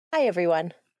Hi,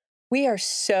 everyone. We are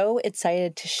so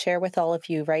excited to share with all of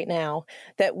you right now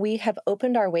that we have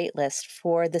opened our waitlist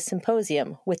for the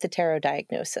Symposium with the Tarot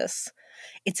Diagnosis.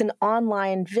 It's an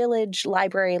online village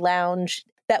library lounge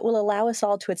that will allow us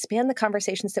all to expand the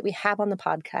conversations that we have on the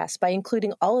podcast by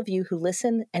including all of you who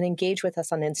listen and engage with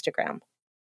us on Instagram.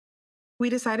 We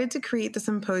decided to create the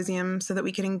symposium so that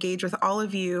we could engage with all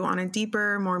of you on a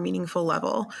deeper, more meaningful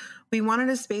level. We wanted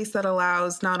a space that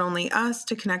allows not only us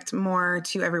to connect more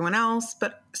to everyone else,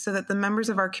 but so that the members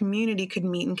of our community could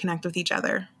meet and connect with each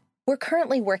other. We're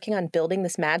currently working on building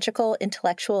this magical,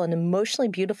 intellectual, and emotionally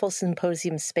beautiful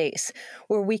symposium space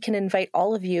where we can invite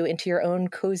all of you into your own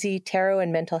cozy tarot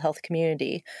and mental health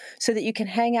community so that you can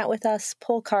hang out with us,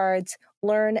 pull cards,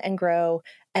 learn and grow,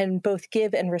 and both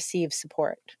give and receive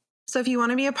support. So if you want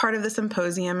to be a part of the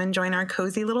symposium and join our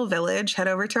cozy little village, head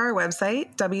over to our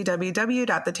website,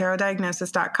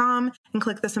 www.thetarotdiagnosis.com, and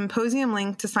click the symposium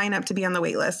link to sign up to be on the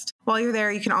waitlist. While you're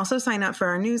there, you can also sign up for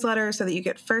our newsletter so that you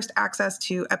get first access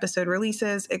to episode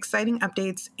releases, exciting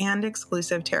updates, and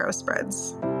exclusive tarot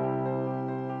spreads.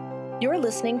 You're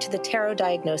listening to The Tarot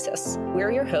Diagnosis.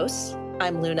 We're your hosts.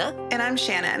 I'm Luna. And I'm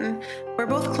Shannon. We're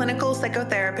both clinical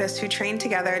psychotherapists who trained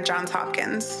together at Johns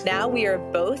Hopkins. Now we are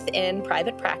both in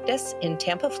private practice in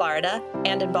Tampa, Florida,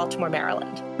 and in Baltimore,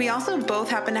 Maryland. We also both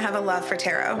happen to have a love for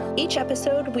tarot. Each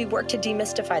episode, we work to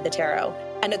demystify the tarot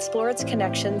and explore its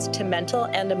connections to mental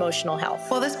and emotional health.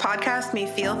 While this podcast may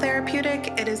feel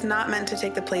therapeutic, it is not meant to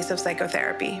take the place of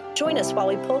psychotherapy. Join us while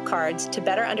we pull cards to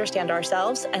better understand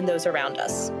ourselves and those around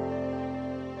us.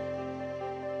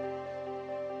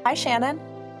 Hi, Shannon.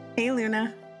 Hey,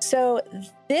 Luna. So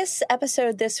this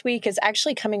episode this week is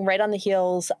actually coming right on the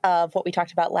heels of what we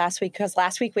talked about last week, because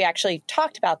last week we actually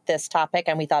talked about this topic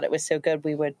and we thought it was so good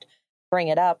we would bring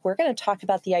it up. We're going to talk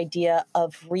about the idea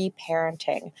of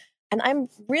reparenting. And I'm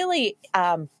really,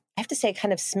 I have to say,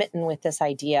 kind of smitten with this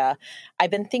idea. I've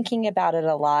been thinking about it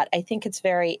a lot. I think it's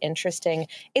very interesting.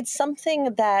 It's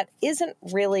something that isn't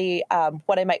really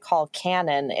what I might call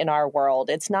canon in our world.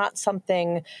 It's not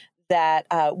something that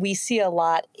we see a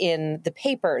lot in the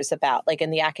papers about, like in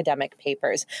the academic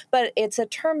papers. But it's a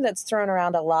term that's thrown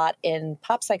around a lot in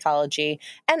pop psychology.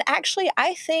 And actually,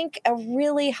 I think a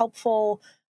really helpful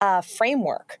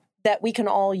framework that we can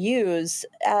all use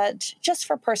just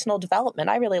for personal development.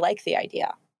 I really like the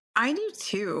idea. I do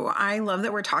too. I love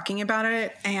that we're talking about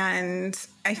it. And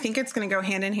I think it's going to go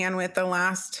hand in hand with the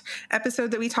last episode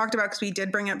that we talked about, because we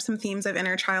did bring up some themes of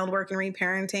inner child work and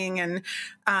reparenting, and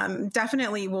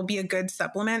definitely will be a good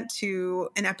supplement to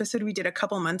an episode we did a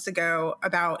couple months ago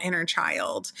about inner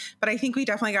child. But I think we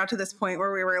definitely got to this point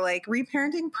where we were like,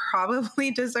 reparenting probably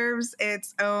deserves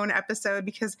its own episode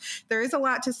because there is a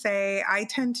lot to say. I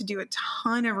tend to do a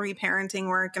ton of reparenting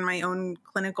work in my own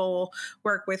clinical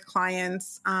work with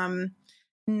clients.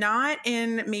 Not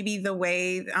in maybe the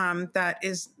way that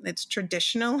it's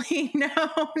traditionally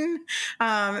known,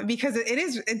 because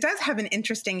it does have an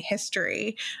interesting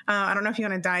history. I don't know if you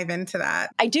want to dive into that.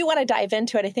 I do want to dive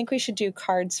into it. I think we should do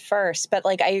cards first, but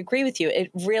I agree with you. It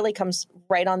really comes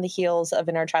right on the heels of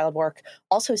inner child work.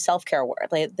 Also self-care work.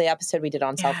 Like the episode we did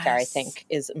on self-care, I think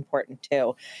is important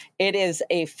too. It is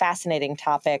a fascinating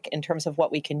topic in terms of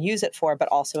what we can use it for, but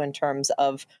also in terms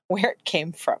of where it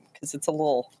came from, because it's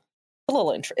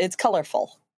it's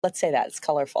colorful. Let's say that it's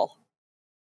colorful.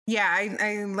 Yeah,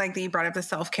 I like that you brought up the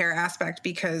self-care aspect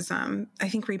because I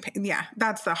think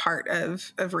that's the heart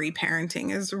of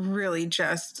reparenting, is really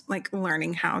just like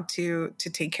learning how to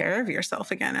take care of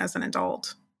yourself again as an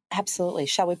adult. Absolutely.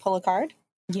 Shall we pull a card?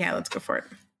 Yeah, let's go for it.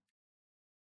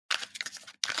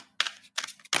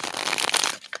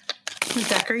 What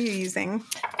deck are you using?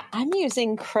 I'm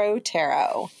using Crow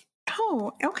Tarot.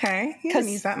 Oh, okay. You haven't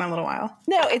used that in a little while.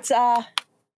 No, it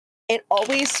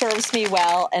always serves me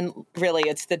well, and really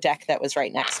it's the deck that was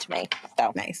right next to me.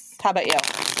 So nice. How about you?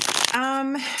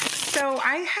 So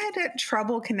I had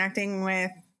trouble connecting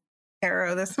with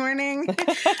tarot this morning.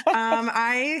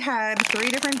 I had 3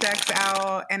 different decks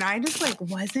out and I just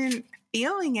wasn't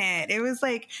feeling it. It was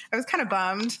I was kind of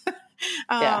bummed.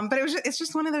 But it's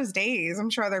just one of those days. I'm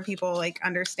sure other people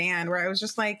understand, where I was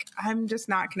just I'm just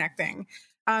not connecting.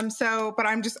 But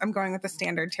I'm going with the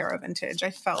standard tarot vintage. I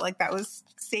felt like that was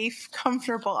safe,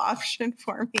 comfortable option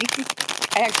for me.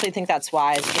 I actually think that's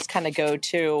wise. Just kind of go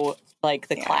to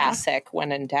the classic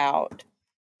when in doubt.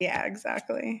 Yeah,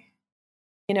 exactly.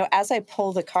 As I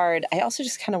pull the card, I also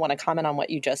just kind of want to comment on what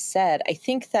you just said. I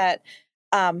think that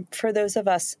for those of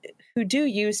us who do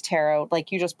use tarot,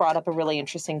 you just brought up a really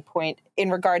interesting point in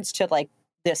regards to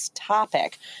this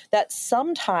topic, that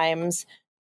sometimes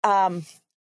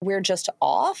we're just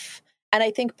off. And I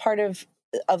think part of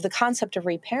of the concept of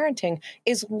reparenting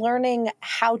is learning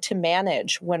how to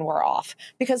manage when we're off,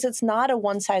 because it's not a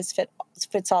one size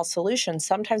fits all solution.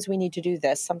 Sometimes we need to do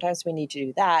this, sometimes we need to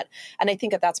do that. And I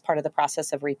think that that's part of the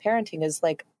process of reparenting, is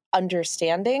like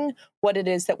understanding what it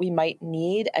is that we might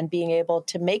need and being able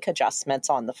to make adjustments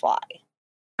on the fly.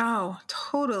 Oh,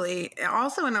 totally.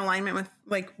 Also in alignment with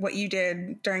like what you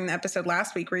did during the episode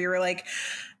last week, where you were like,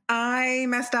 I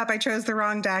messed up. I chose the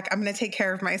wrong deck. I'm going to take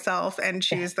care of myself and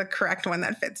choose the correct one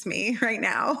that fits me right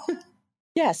now.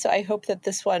 Yeah. So I hope that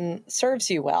this one serves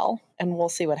you well, and we'll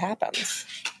see what happens.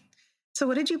 So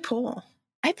what did you pull?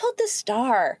 I pulled the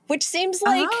star, which seems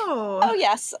like, oh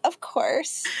yes, of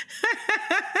course.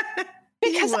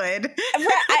 Because you would.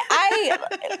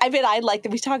 I mean, I like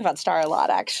that we talk about star a lot,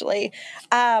 actually.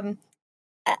 I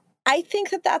think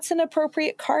that that's an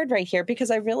appropriate card right here,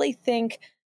 because I really think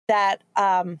that,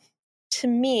 to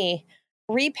me,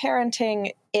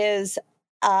 reparenting is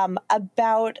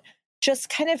about just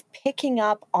kind of picking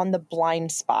up on the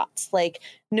blind spots. Like,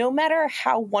 no matter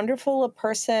how wonderful a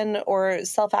person or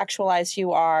self-actualized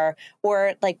you are,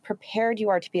 or like prepared you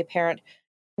are to be a parent,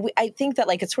 I think that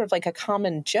like it's sort of like a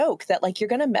common joke that like you're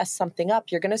going to mess something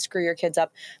up, you're going to screw your kids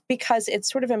up, because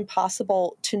it's sort of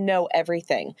impossible to know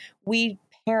everything. We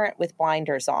parent with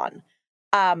blinders on,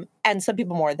 and some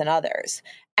people more than others.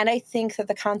 And I think that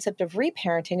the concept of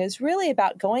reparenting is really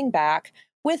about going back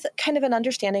with kind of an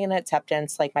understanding and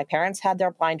acceptance. Like, my parents had their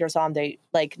blinders on, they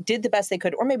like did the best they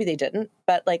could, or maybe they didn't,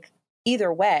 but like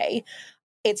either way,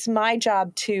 it's my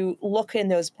job to look in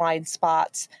those blind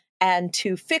spots and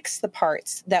to fix the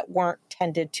parts that weren't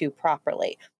tended to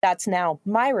properly. That's now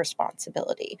my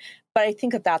responsibility. But I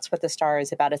think that that's what the star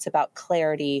is about. It's about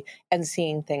clarity and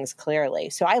seeing things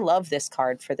clearly. So I love this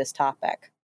card for this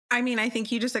topic. I mean, I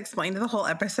think you just explained the whole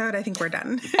episode. I think we're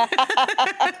done.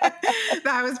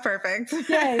 That was perfect.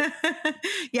 Yay.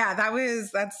 Yeah,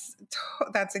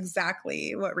 that's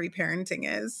exactly what reparenting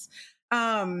is.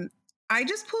 I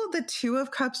just pulled the Two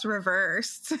of Cups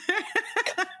reversed.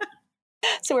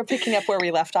 So we're picking up where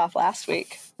we left off last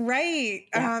week. Right.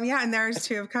 Yeah. And there's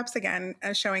Two of Cups again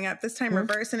showing up, this time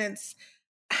reverse. And it's,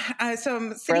 so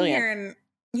I'm sitting here and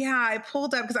I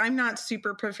pulled up because I'm not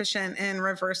super proficient in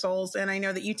reversals. And I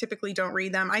know that you typically don't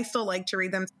read them. I still like to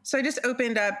read them. So I just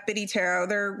opened up Biddy Tarot.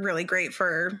 They're really great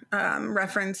for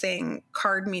referencing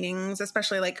card meanings,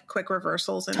 especially like quick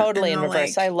reversals. Totally in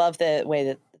reverse. I love the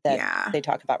way that they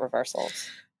talk about reversals.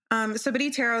 So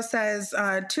Biddy Tarot says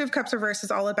Two of Cups reverse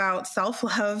is all about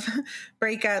self-love,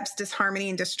 breakups, disharmony,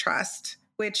 and distrust,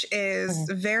 which is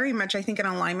very much, I think, in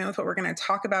alignment with what we're going to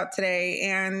talk about today.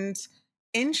 And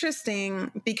interesting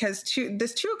because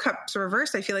this Two of Cups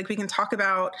reverse, I feel like we can talk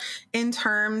about in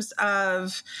terms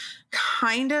of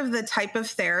kind of the type of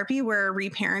therapy where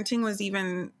reparenting was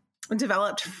even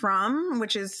developed from,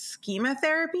 which is schema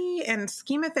therapy. And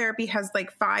schema therapy has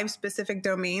like 5 specific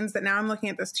domains that now I'm looking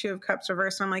at this Two of Cups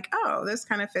reverse and I'm like, oh, this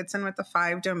kind of fits in with the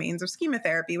 5 domains of schema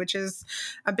therapy, which is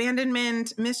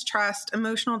abandonment, mistrust,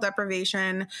 emotional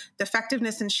deprivation,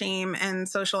 defectiveness and shame, and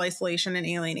social isolation and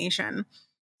alienation.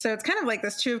 So it's kind of like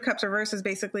this Two of Cups reverse is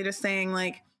basically just saying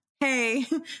like, hey,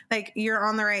 like you're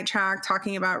on the right track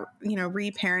talking about,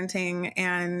 reparenting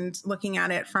and looking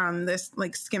at it from this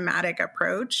like schematic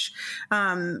approach.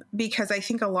 Because I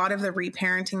think a lot of the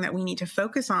reparenting that we need to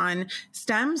focus on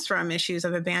stems from issues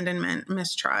of abandonment,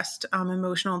 mistrust,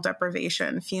 emotional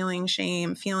deprivation, feeling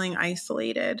shame, feeling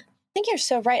isolated. I think you're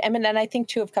so right. I mean, and I think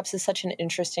Two of Cups is such an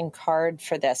interesting card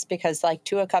for this because like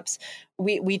Two of Cups,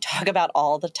 we talk about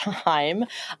all the time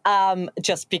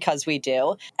just because we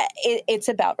do. It's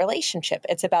about relationship.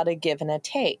 It's about a give and a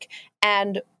take.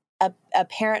 And a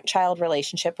parent-child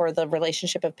relationship or the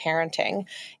relationship of parenting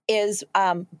is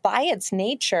by its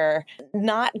nature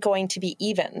not going to be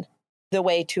even the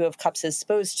way Two of Cups is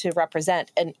supposed to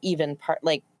represent an even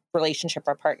relationship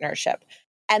or partnership.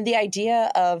 And the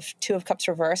idea of Two of Cups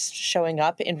reversed showing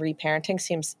up in reparenting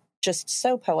seems just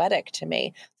so poetic to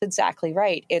me. It's exactly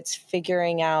right. It's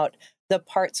figuring out the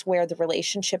parts where the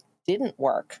relationship didn't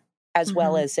work as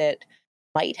well as it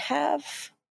might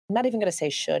have. I'm not even going to say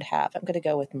should have. I'm going to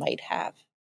go with might have.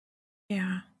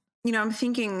 Yeah. I'm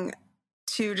thinking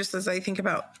too, just as I think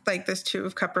about like this Two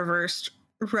of Cup reversed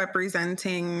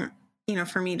representing,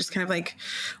 for me, just kind of like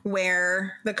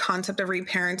where the concept of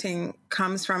reparenting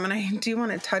comes from. And I do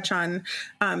want to touch on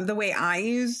the way I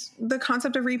use the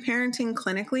concept of reparenting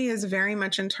clinically is very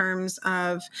much in terms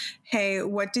of, hey,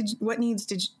 what needs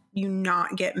did you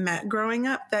not get met growing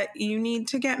up that you need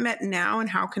to get met now? And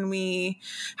how can we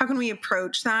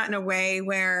approach that in a way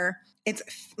where it's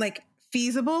like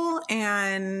feasible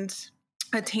and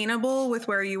attainable with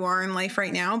where you are in life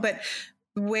right now, but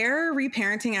where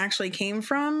reparenting actually came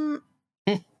from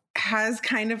has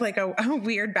kind of like a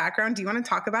weird background. Do you want to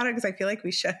talk about it? Because I feel like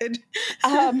we should.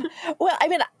 Well, I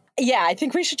mean, yeah, I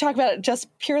think we should talk about it just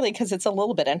purely because it's a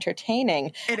little bit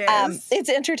entertaining. It is. It's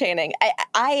entertaining.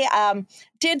 I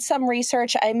did some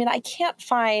research. I mean, I can't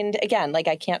find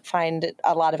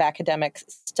a lot of academic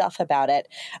stuff about it.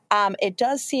 It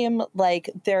does seem like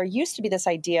there used to be this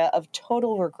idea of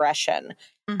total regression,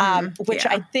 which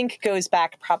I think goes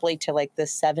back probably to like the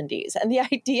 70s. And the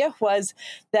idea was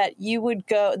that you would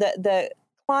go, the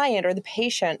client or the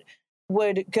patient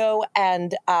would go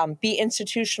and be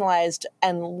institutionalized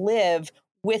and live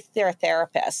with their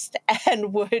therapist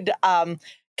and would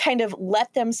kind of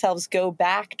let themselves go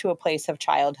back to a place of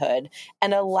childhood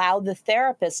and allow the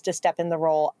therapist to step in the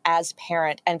role as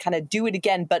parent and kind of do it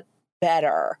again, but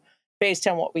better based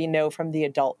on what we know from the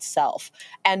adult self.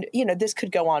 And, this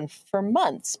could go on for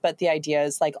months, but the idea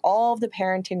is like all of the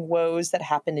parenting woes that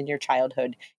happened in your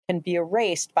childhood can be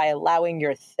erased by allowing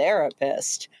your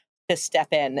therapist to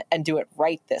step in and do it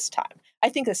right this time. I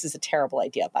think this is a terrible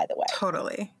idea, by the way.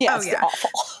 Totally. Yeah, it's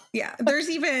awful. Yeah. There's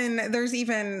even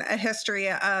a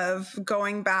history of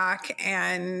going back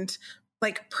and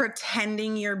like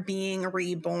pretending you're being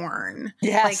reborn.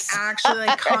 Yes. Like actually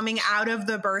like coming out of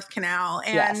the birth canal.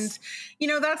 And,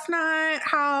 that's not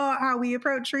how we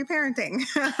approach reparenting.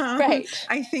 Right.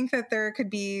 I think that there could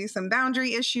be some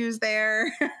boundary issues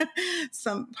there,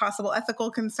 some possible ethical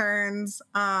concerns.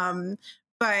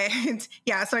 But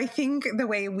yeah, so I think the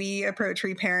way we approach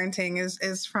reparenting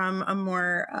is from a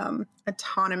more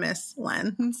autonomous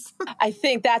lens. I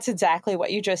think that's exactly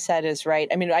what you just said is right.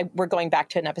 I mean, we're going back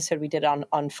to an episode we did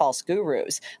on false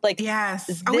gurus. Like,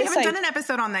 yes. We haven't done an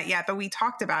episode on that yet, but we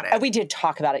talked about it. We did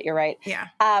talk about it. You're right. Yeah.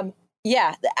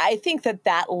 Yeah. I think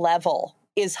that level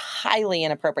is highly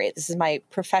inappropriate. This is my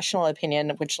professional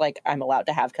opinion, which I'm allowed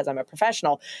to have because I'm a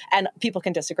professional, and people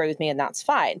can disagree with me and that's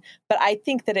fine. But I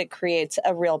think that it creates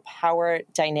a real power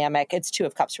dynamic. It's Two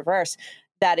of Cups reverse.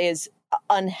 That is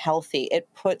unhealthy. It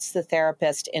puts the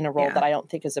therapist in a role that I don't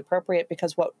think is appropriate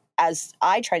because as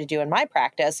I try to do in my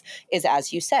practice is,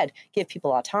 as you said, give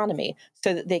people autonomy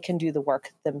so that they can do the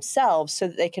work themselves, so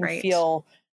that they can feel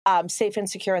safe and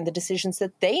secure in the decisions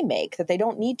that they make, that they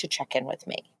don't need to check in with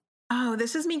me. Oh,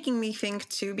 this is making me think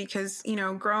too, because,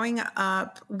 growing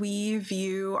up, we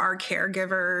view our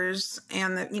caregivers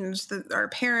and our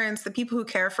parents, the people who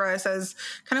care for us, as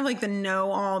kind of like the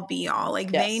know all be all.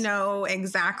 Like they know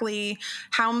exactly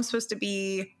how I'm supposed to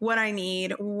be, what I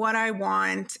need, what I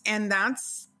want. And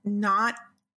that's not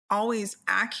always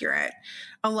accurate.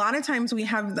 A lot of times we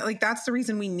have that's the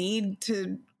reason we need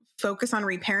to focus on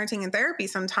reparenting and therapy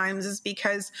sometimes, is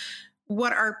because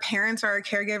what our parents or our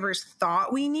caregivers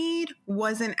thought we need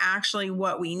wasn't actually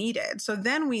what we needed. So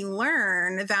then we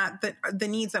learn that the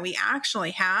needs that we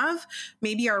actually have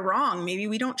maybe are wrong. Maybe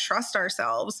we don't trust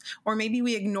ourselves, or maybe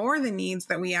we ignore the needs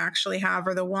that we actually have,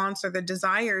 or the wants or the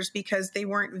desires, because they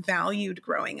weren't valued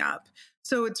growing up.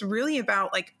 So it's really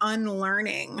about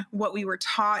unlearning what we were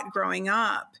taught growing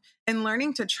up and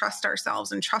learning to trust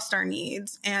ourselves and trust our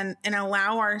needs and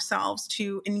allow ourselves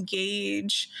to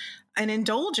engage and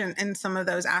indulge in some of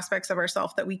those aspects of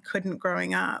ourselves that we couldn't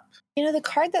growing up. The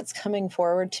card that's coming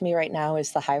forward to me right now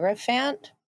is the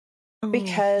Hierophant.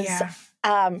 Because,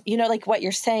 what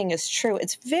you're saying is true.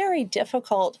 It's very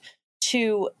difficult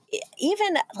to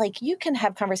even you can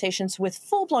have conversations with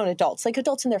full-blown adults, like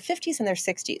adults in their 50s and their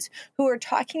 60s, who are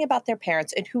talking about their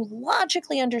parents and who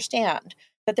logically understand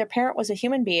that their parent was a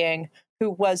human being who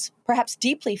was perhaps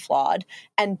deeply flawed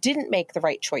and didn't make the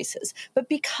right choices. But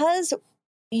because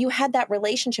you had that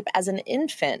relationship as an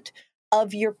infant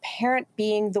of your parent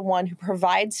being the one who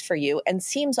provides for you and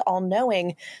seems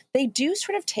all-knowing, they do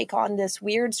sort of take on this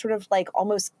weird sort of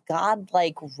almost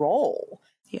godlike role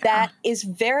that is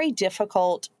very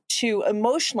difficult to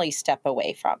emotionally step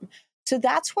away from. So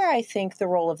that's where I think the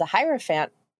role of the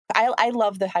Hierophant, I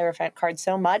love the Hierophant card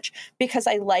so much because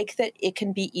I like that it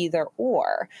can be either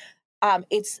or.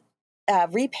 It's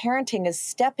reparenting is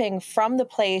stepping from the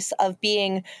place of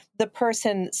being the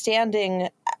person standing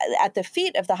at the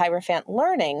feet of the Hierophant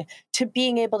learning to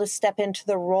being able to step into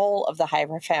the role of the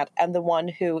Hierophant and the one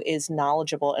who is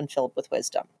knowledgeable and filled with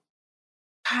wisdom.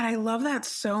 God, I love that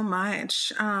so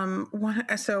much.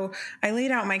 So I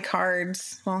laid out my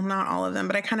cards. Well, not all of them,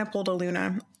 but I kind of pulled a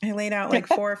Luna. I laid out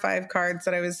 4 or 5 cards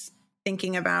that I was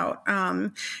thinking about.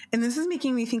 And this is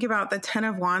making me think about the 10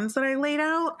 of Wands that I laid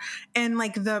out, and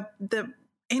the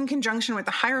in conjunction with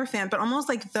the Hierophant, but almost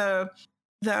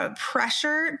the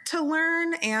pressure to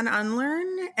learn and unlearn,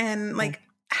 and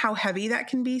how heavy that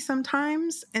can be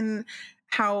sometimes, and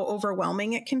how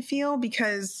overwhelming it can feel,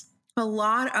 because a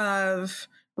lot of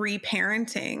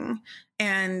reparenting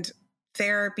and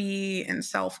therapy and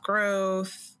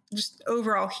self-growth, just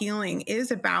overall healing,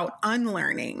 is about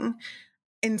unlearning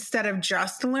instead of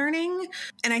just learning.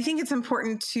 And I think it's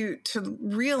important to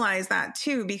realize that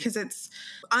too, because it's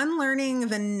unlearning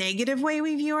the negative way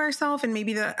we view ourselves and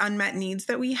maybe the unmet needs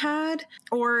that we had,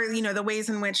 or, you know, the ways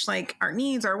in which like our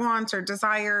needs, our wants, our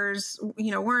desires, you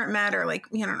know, weren't met, or like,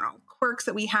 you know, quirks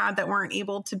that we had that weren't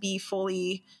able to be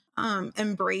fully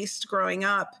embraced growing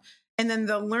up. And then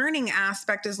the learning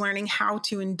aspect is learning how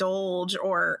to indulge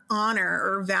or honor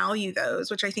or value those,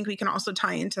 which I think we can also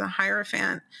tie into the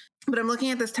Hierophant. But I'm looking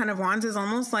at this 10 of Wands is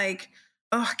almost like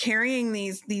carrying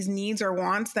these needs or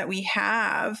wants that we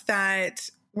have that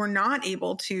we're not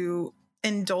able to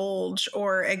indulge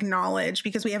or acknowledge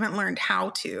because we haven't learned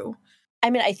how to. I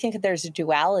mean, I think that there's a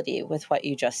duality with what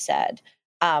you just said,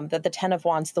 that the 10 of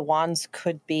Wands, the wands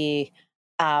could be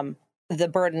the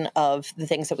burden of the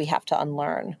things that we have to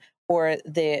unlearn, or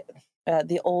the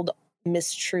old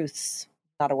mistruths,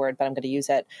 not a word, but I'm going to use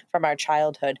it, from our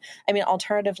childhood. I mean,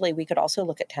 alternatively, we could also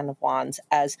look at 10 of Wands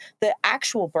as the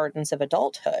actual burdens of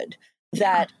adulthood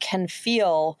that can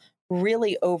feel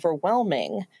really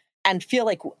overwhelming and feel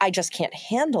like I just can't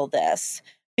handle this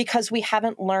because we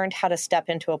haven't learned how to step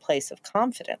into a place of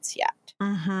confidence yet.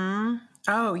 Mm-hmm.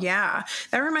 Oh, yeah.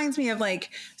 That reminds me of like,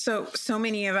 so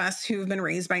many of us who've been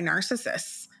raised by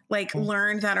narcissists, like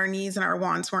learned that our needs and our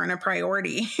wants weren't a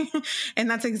priority.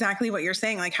 And that's exactly what you're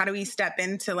saying. Like, how do we step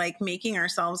into like making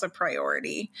ourselves a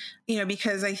priority? You know,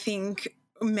 because I think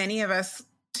many of us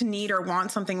to need or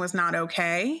want something was not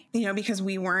okay, you know, because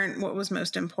we weren't what was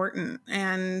most important.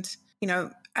 And, you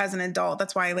know, as an adult,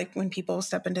 that's why like when people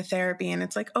step into therapy and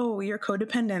it's like, oh, you're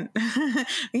codependent,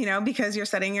 you know, because you're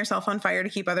setting yourself on fire to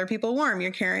keep other people warm.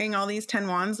 You're carrying all these 10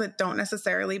 wands that don't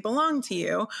necessarily belong to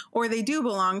you, or they do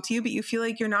belong to you, but you feel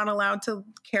like you're not allowed to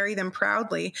carry them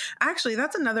proudly. Actually,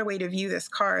 that's another way to view this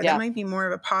card. Yeah. That might be more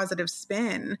of a positive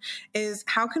spin, is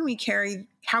how can we carry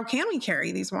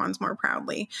these wands more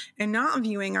proudly and not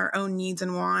viewing our own needs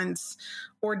and wants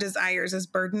or desires as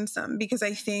burdensome? Because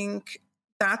I think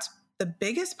that's the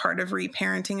biggest part of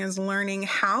reparenting, is learning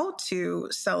how to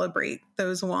celebrate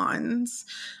those wands.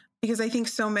 Because I think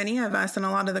so many of us and a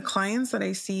lot of the clients that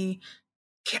I see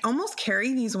almost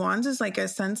carry these wands as like a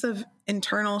sense of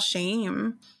internal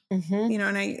shame, you know,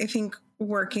 and I think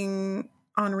working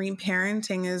on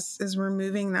reparenting is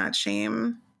removing that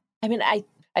shame. I mean, I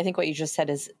think what you just said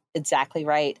is exactly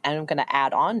right. And I'm going to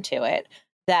add on to it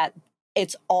that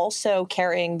it's also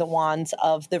carrying the wands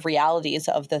of the realities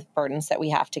of the burdens that we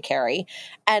have to carry.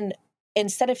 And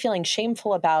instead of feeling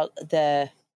shameful about the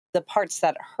parts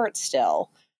that hurt still,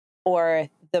 or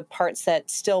the parts that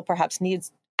still perhaps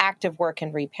needs active work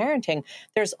in reparenting,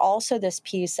 there's also this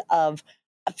piece of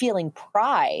feeling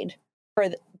pride for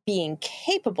being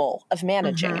capable of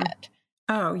managing it.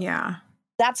 Oh, yeah.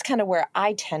 That's kind of where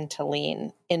I tend to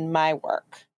lean in my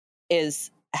work,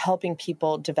 is helping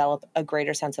people develop a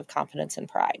greater sense of confidence and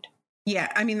pride.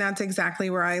 Yeah, I mean, that's exactly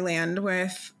where I land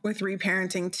with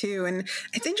reparenting too. And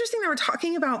it's interesting that we're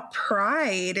talking about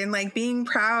pride and like being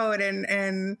proud,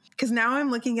 and because now I'm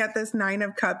looking at this 9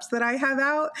 of Cups that I have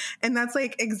out, and that's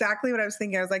like exactly what I was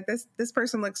thinking. I was like, this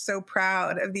person looks so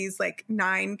proud of these like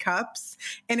 9 cups.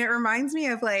 And it reminds me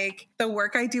of like the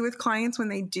work I do with clients when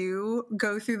they do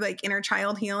go through like inner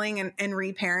child healing and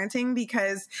reparenting,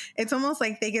 because it's almost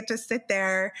like they get to sit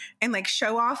there and like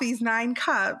show off these 9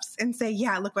 cups and say,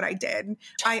 yeah, look what I did.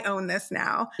 I own this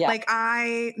now. Yeah. Like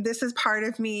this is part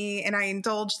of me, and I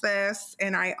indulge this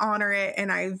and I honor it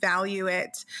and I value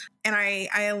it. And I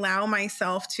allow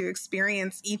myself to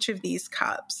experience each of these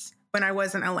cups when I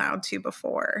wasn't allowed to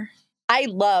before. I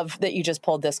love that you just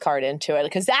pulled this card into it,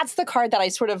 because that's the card that I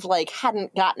sort of like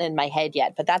hadn't gotten in my head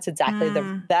yet, but that's exactly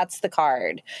that's the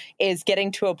card, is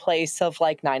getting to a place of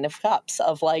like 9 of Cups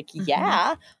of like,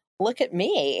 yeah, look at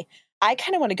me. I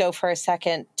kind of want to go for a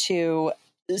second to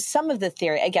some of the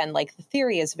theory. Again, like the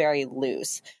theory is very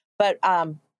loose, but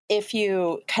if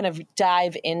you kind of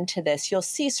dive into this, you'll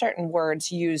see certain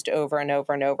words used over and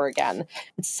over and over again.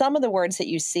 And some of the words that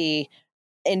you see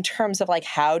in terms of like,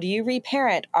 how do you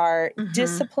reparent, are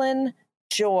discipline,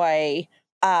 joy,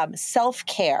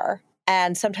 self-care,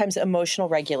 and sometimes emotional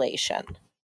regulation.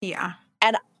 Yeah.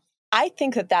 And I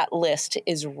think that list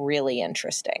is really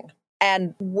interesting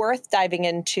and worth diving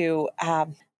into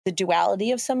the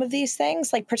duality of some of these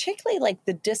things, like particularly like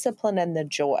the discipline and the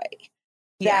joy.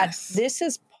 Yes. That this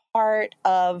is part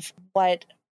of what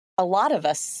a lot of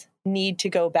us need to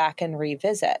go back and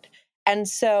revisit. And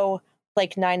so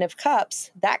like 9 of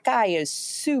Cups, that guy is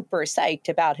super psyched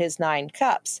about his 9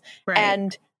 cups. Right.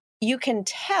 And you can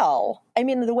tell, I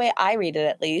mean, the way I read it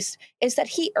at least, is that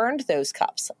he earned those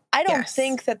cups. I don't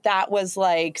think that was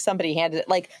like somebody handed it.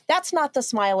 Like, that's not the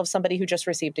smile of somebody who just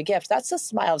received a gift. That's the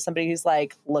smile of somebody who's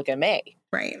like, look at me.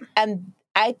 Right. And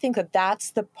I think that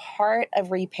that's the part of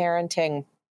reparenting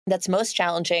that's most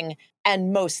challenging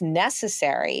and most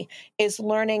necessary, is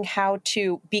learning how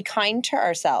to be kind to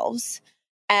ourselves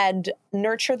and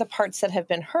nurture the parts that have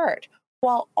been hurt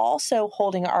while also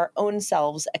holding our own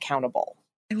selves accountable.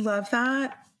 I love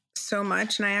that so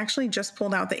much. And I actually just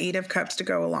pulled out the 8 of Cups to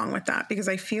go along with that, because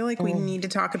I feel like we need to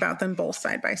talk about them both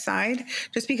side by side,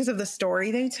 just because of the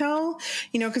story they tell,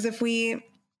 because if we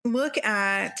look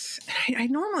at, I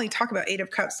normally talk about 8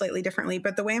 of Cups slightly differently,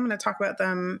 but the way I'm going to talk about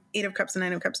them, 8 of Cups and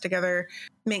 9 of Cups together,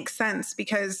 makes sense,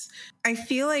 because I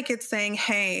feel like it's saying,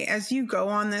 hey, as you go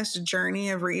on this journey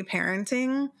of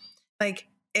reparenting, like,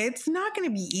 it's not going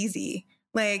to be easy.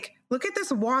 Like, look at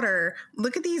this water.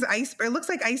 Look at these it looks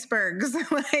like icebergs.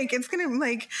 Like, it's going to,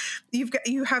 like,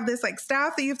 you have this like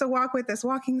staff that you have to walk with, this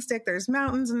walking stick. There's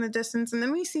mountains in the distance. And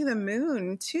then we see the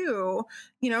moon too,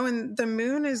 and the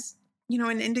moon is,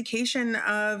 an indication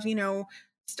of,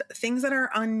 things that are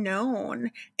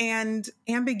unknown, and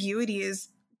ambiguity is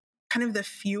kind of the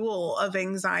fuel of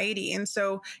anxiety. And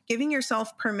so giving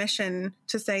yourself permission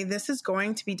to say, this is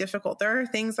going to be difficult. There are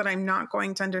things that I'm not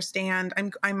going to understand.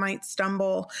 I might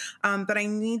stumble, but I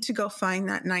need to go find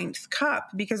that 9th cup,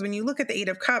 because when you look at the 8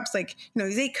 of Cups, like,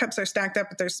 these 8 cups are stacked up,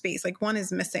 but there's space, like one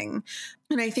is missing.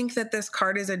 And I think that this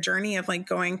card is a journey of like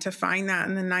going to find that.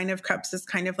 And the 9 of Cups is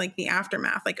kind of like the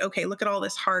aftermath. Like, okay, look at all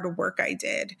this hard work I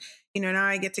did. Now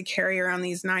I get to carry around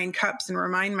these 9 cups and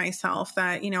remind myself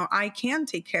that, I can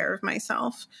take care of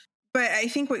myself. But I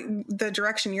think what the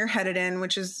direction you're headed in,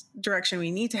 which is direction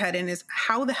we need to head in, is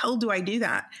how the hell do I do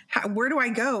that? Where do I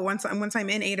go once I'm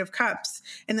in 8 of Cups?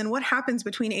 And then what happens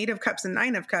between 8 of Cups and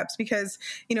 9 of Cups? Because,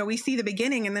 we see the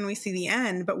beginning and then we see the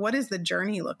end, but what does the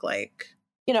journey look like?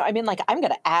 I'm going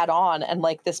to add on, and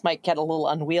like, this might get a little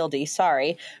unwieldy,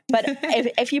 sorry. But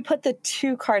if you put the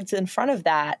 2 cards in front of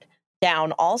that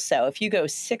down also, if you go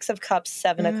 6 of Cups,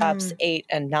 7 of Cups, 8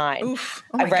 and 9. Oof.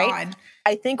 Oh my God.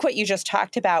 I think what you just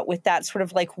talked about with that sort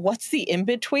of like, what's the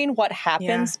in-between, what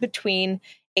happens between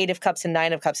 8 of Cups and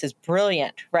 9 of Cups is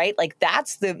brilliant, right? Like,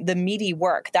 that's the meaty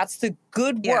work. That's the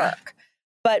good work.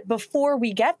 But before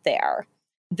we get there,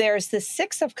 there's the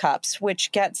 6 of Cups,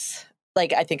 which gets,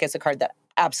 like, I think it's a card that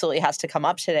absolutely has to come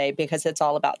up today, because it's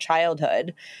all about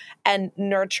childhood and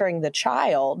nurturing the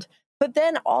child. But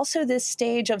then also this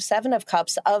stage of 7 of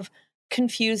Cups of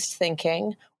confused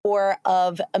thinking, or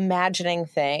of imagining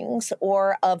things,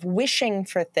 or of wishing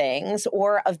for things,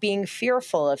 or of being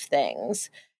fearful of things.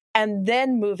 And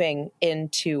then moving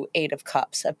into 8 of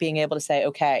Cups of being able to say,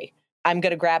 okay, I'm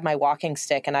going to grab my walking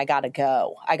stick and I got to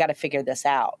go. I got to figure this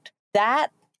out. That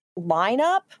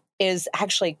lineup is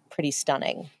actually pretty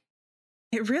stunning.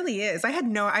 It really is.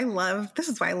 This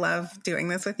is why I love doing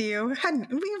this with you. We have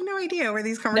no idea where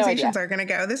these conversations are going to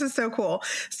go. This is so cool.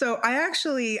 So I'm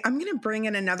going to bring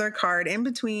in another card in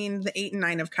between the 8 and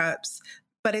 9 of Cups,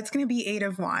 but it's going to be 8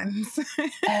 of Wands.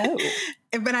 Oh.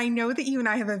 But I know that you and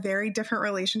I have a very different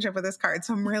relationship with this card.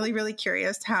 So I'm really, really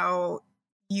curious how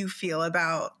you feel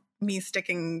about me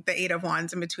sticking the 8 of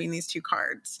Wands in between these 2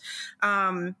 cards.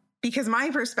 Because my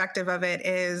perspective of it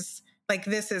is, like,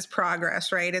 this is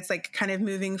progress, right? It's like kind of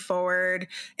moving forward,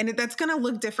 and that's going to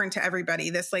look different to everybody.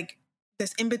 This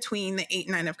in between the 8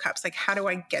 and 9 of Cups, like, how do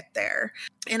I get there?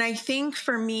 And I think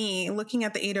for me, looking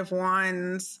at the 8 of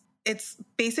Wands, it's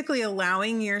basically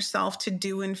allowing yourself to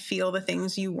do and feel the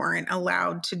things you weren't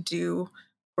allowed to do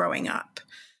growing up.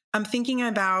 I'm thinking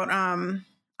about,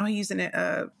 I'll use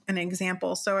an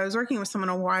example. So I was working with someone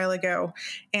a while ago,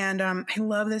 and I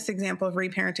love this example of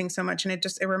reparenting so much. And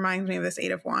it reminds me of this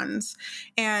 8 of Wands.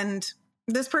 And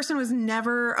this person was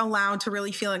never allowed to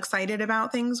really feel excited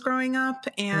about things growing up,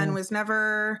 and was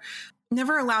never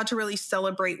allowed to really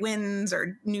celebrate wins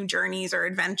or new journeys or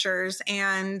adventures.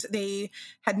 And they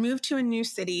had moved to a new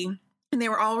city, and they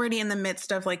were already in the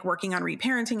midst of like working on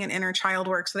reparenting and inner child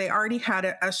work. So they already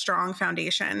had a strong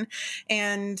foundation.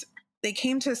 And they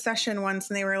came to a session once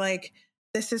and they were like,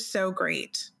 this is so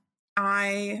great.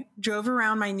 I drove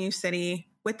around my new city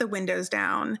with the windows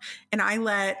down, and I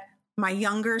let my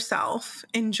younger self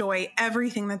enjoy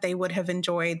everything that they would have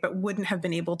enjoyed but wouldn't have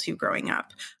been able to growing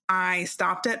up. I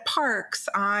stopped at parks.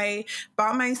 I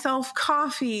bought myself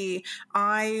coffee.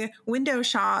 I window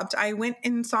shopped. I went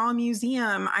and saw a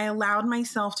museum. I allowed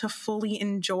myself to fully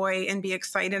enjoy and be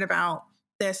excited about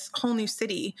this whole new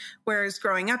city. Whereas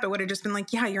growing up, it would have just been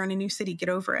like, yeah, you're in a new city, get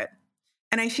over it.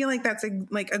 And I feel like that's a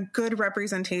good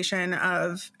representation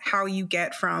of how you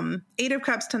get from 8 of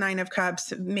Cups to 9 of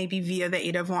Cups, maybe via the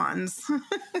 8 of Wands.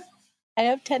 I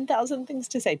have 10,000 things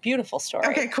to say. Beautiful story.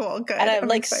 Okay, cool. Good. And I'm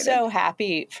like excited. so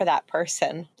happy for that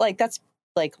person. Like, that's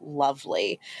like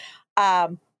lovely.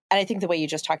 And I think the way you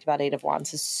just talked about 8 of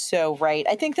Wands is so right.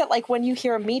 I think that like when you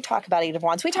hear me talk about 8 of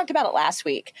Wands, we talked about it last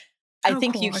week. I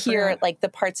think cool. you hear like the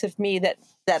parts of me that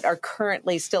are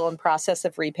currently still in process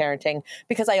of reparenting,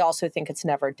 because I also think it's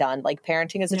never done. Like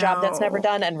parenting is a job that's never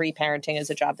done, and reparenting is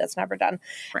a job that's never done.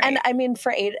 Right. And I mean,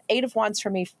 for 8 of Wands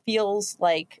for me feels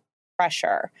like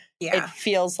pressure. Yeah. It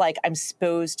feels like I'm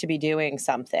supposed to be doing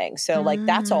something. So like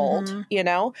that's old, you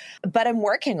know, but I'm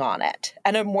working on it,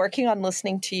 and I'm working on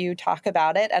listening to you talk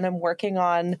about it. And I'm working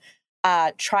on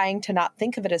trying to not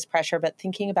think of it as pressure, but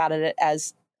thinking about it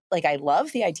as like, I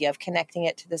love the idea of connecting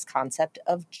it to this concept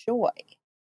of joy.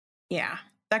 Yeah.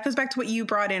 That goes back to what you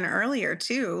brought in earlier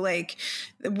too. Like,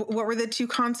 what were the two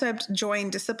concepts? Joy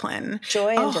and discipline.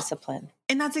 Joy and discipline.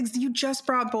 And that's, you just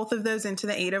brought both of those into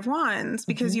the 8 of Wands,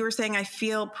 because you were saying, I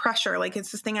feel pressure. Like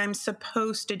it's this thing I'm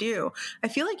supposed to do. I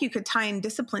feel like you could tie in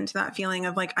discipline to that feeling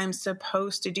of like, I'm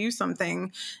supposed to do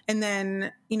something. And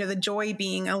then, you know, the joy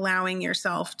being allowing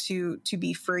yourself to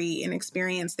be free and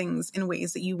experience things in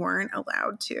ways that you weren't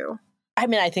allowed to. I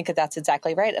mean, I think that that's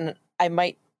exactly right. And I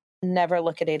might never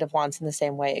look at 8 of Wands in the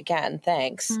same way again.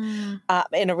 Thanks. In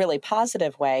a really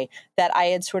positive way, that I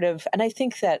had sort of, and I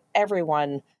think that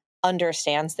everyone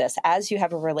understands this. As you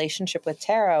have a relationship with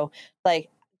tarot,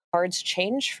 like cards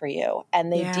change for you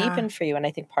and they deepen for you. And I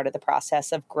think part of the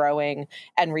process of growing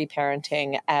and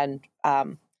reparenting and,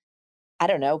 I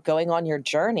don't know, going on your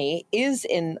journey is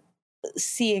in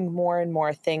seeing more and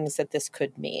more things that this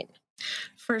could mean.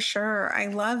 For sure. I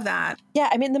love that. Yeah.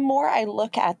 I mean, the more I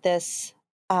look at this,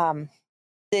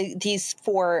 these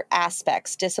 4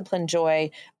 aspects, discipline,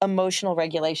 joy, emotional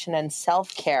regulation, and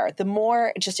self-care, the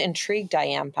more just intrigued I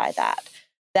am by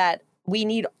that we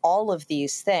need all of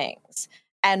these things.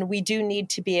 And we do need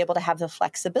to be able to have the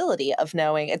flexibility of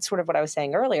knowing, it's sort of what I was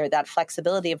saying earlier, that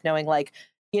flexibility of knowing like,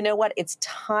 you know what, it's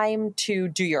time to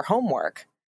do your homework,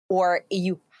 or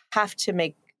you have to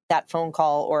make that phone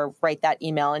call or write that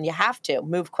email and you have to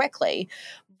move quickly,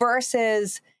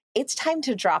 versus it's time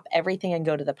to drop everything and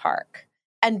go to the park.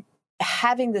 And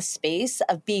having the space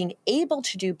of being able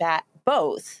to do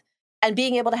both, and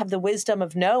being able to have the wisdom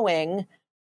of knowing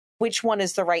which one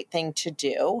is the right thing to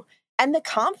do, and the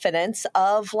confidence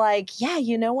of like, yeah,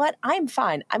 you know what? I'm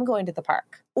fine. I'm going to the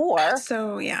park. Or,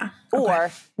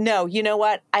 or no, you know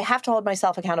what? I have to hold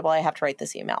myself accountable. I have to write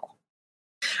this email.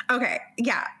 Okay.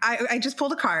 Yeah. I just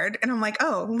pulled a card and I'm like,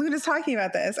 oh, Luna's talking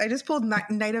about this. I just pulled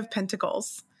Knight of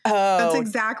Pentacles. Oh, that's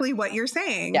exactly what you're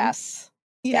saying. Yes.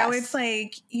 You know, it's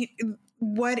like,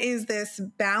 what is this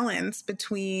balance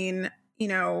between, you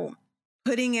know,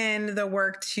 putting in the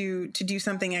work to do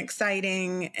something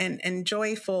exciting and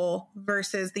joyful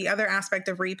versus the other aspect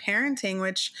of reparenting,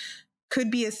 which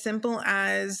could be as simple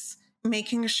as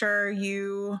making sure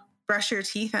you brush your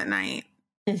teeth at night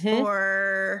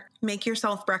or make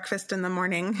yourself breakfast in the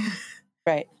morning.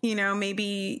 Right. You know,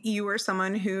 maybe you were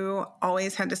someone who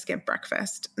always had to skip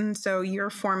breakfast. And so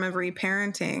your form of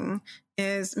reparenting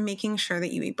is making sure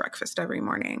that you eat breakfast every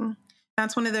morning.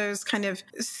 That's one of those kind of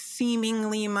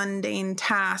seemingly mundane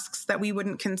tasks that we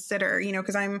wouldn't consider, you know,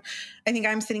 because I think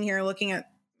I'm sitting here looking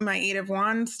at my 8 of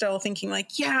Wands still thinking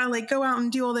like, yeah, like go out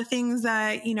and do all the things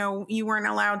that, you know, you weren't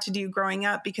allowed to do growing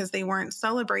up because they weren't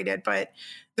celebrated. But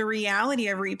the reality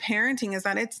of reparenting is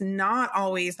that it's not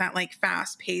always that like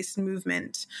fast paced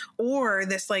movement or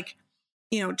this like,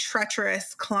 you know,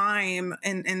 treacherous climb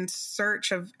in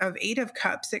search of 8 of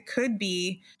Cups. It could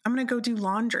be, I'm going to go do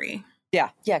laundry. Yeah.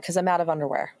 Yeah. Because I'm out of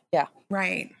underwear. Yeah.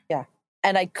 Right. Yeah.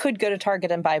 And I could go to Target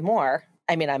and buy more.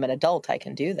 I mean, I'm an adult. I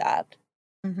can do that.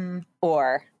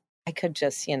 Or I could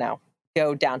just, you know,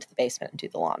 go down to the basement and do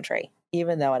the laundry,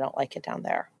 even though I don't like it down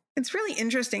there. It's really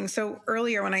interesting. So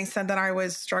earlier when I said that I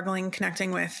was struggling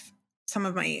connecting with some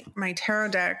of my tarot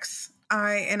decks,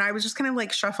 I was just kind of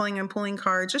like shuffling and pulling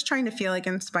cards, just trying to feel like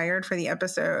inspired for the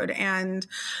episode. And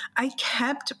I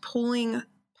kept pulling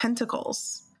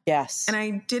Pentacles. Yes. And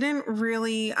I didn't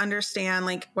really understand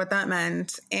like what that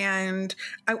meant. And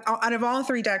out of all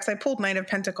 3 decks, I pulled Knight of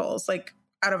Pentacles, like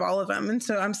out of all of them. And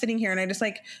so I'm sitting here and I just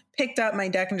like picked up my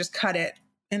deck and just cut it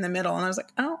in the middle. And I was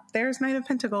like, oh, there's Knight of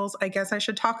Pentacles. I guess I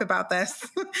should talk about this.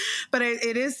 But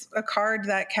it is a card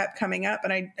that kept coming up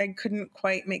and I couldn't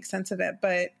quite make sense of it,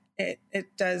 but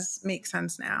it does make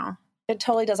sense now. It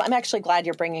totally does. I'm actually glad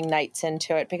you're bringing Knights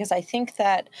into it, because I think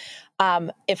that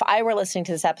if I were listening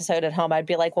to this episode at home, I'd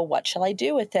be like, well, what shall I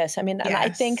do with this? I mean, and I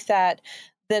think that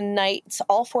the nights,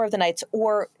 all 4 of the nights,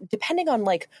 or depending on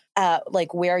like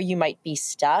where you might be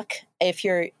stuck. If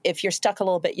you're stuck a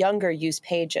little bit younger, use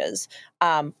pages.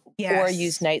 Or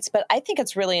use nights. But I think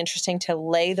it's really interesting to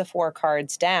lay the 4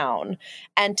 cards down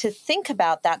and to think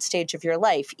about that stage of your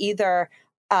life, either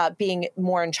being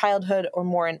more in childhood or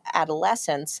more in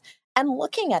adolescence, and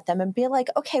looking at them and be like,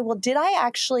 okay, well, did I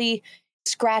actually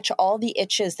scratch all the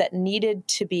itches that needed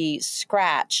to be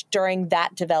scratched during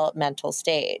that developmental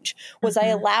stage? Was I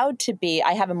allowed to be,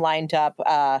 I have them lined up,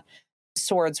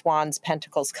 swords, wands,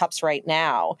 pentacles, cups right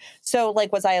now. So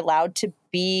like, was I allowed to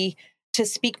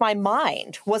speak my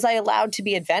mind? Was I allowed to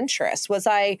be adventurous? Was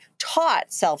I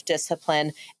taught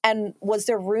self-discipline? And was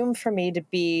there room for me to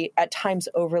be at times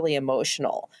overly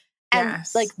emotional? And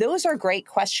like, those are great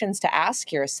questions to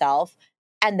ask yourself.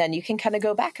 And then you can kind of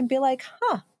go back and be like,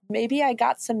 maybe I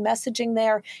got some messaging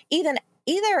there,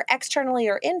 either externally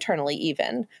or internally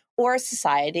even, or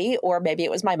society, or maybe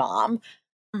it was my mom.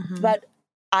 But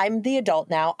I'm the adult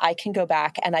now. I can go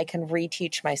back and I can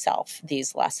reteach myself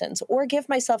these lessons or give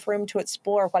myself room to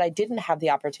explore what I didn't have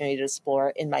the opportunity to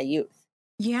explore in my youth.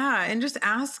 Yeah. And just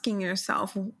asking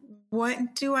yourself,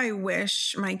 what do I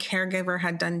wish my caregiver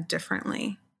had done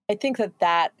differently? I think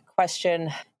that question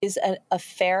is a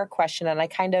fair question. And I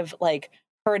kind of like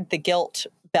heard the guilt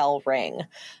bell ring.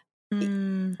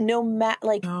 No matter,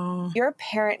 like, your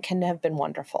parent can have been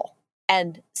wonderful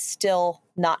and still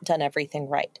not done everything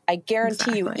right. I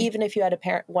guarantee you, even if you had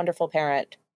a wonderful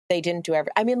parent, they didn't do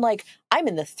everything. I mean, like, I'm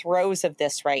in the throes of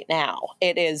this right now.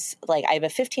 It is like I have a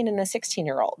 15 and a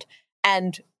 16-year-old,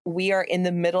 and we are in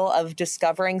the middle of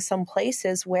discovering some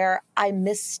places where I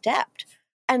misstepped.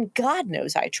 And God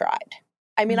knows I tried.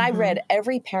 I mean, I read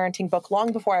every parenting book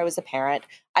long before I was a parent.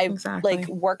 I like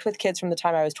worked with kids from the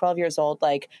time I was 12 years old.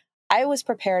 Like, I was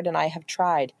prepared and I have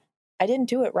tried. I didn't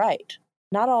do it right.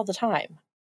 Not all the time.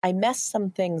 I messed some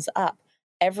things up.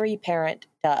 Every parent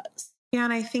does. Yeah,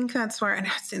 and I think that's where, and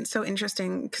it's so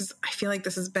interesting because I feel like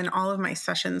this has been all of my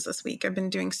sessions this week. I've been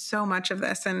doing so much of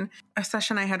this. And a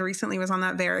session I had recently was on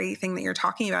that very thing that you're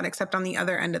talking about, except on the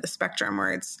other end of the spectrum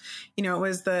where it's, you know, it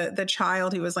was the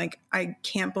child who was like, I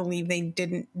can't believe they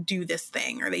didn't do this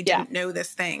thing or they didn't know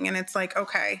this thing. And it's like,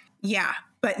 okay, yeah,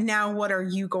 but now what are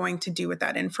you going to do with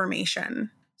that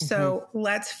information? So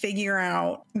let's figure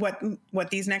out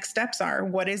what these next steps are.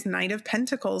 What is Knight of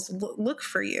Pentacles look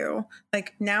for you?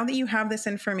 Like, now that you have this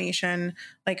information,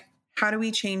 like, how do we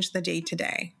change the day to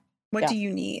day? What do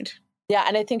you need? Yeah.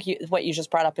 And I think what you just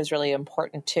brought up is really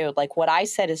important too. Like, what I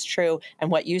said is true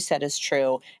and what you said is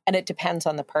true. And it depends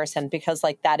on the person, because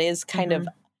like that is kind of,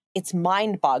 it's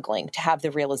mind boggling to have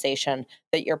the realization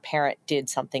that your parent did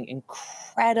something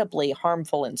incredibly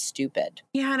harmful and stupid.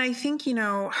 Yeah. And I think, you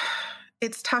know,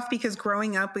 it's tough because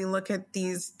growing up, we look at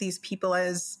these people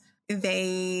as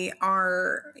they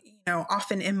are, you know,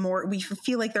 often immortal. We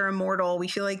feel like they're immortal. We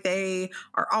feel like they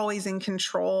are always in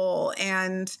control.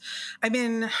 And I've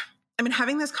been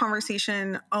having this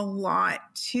conversation a lot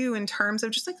too, in terms of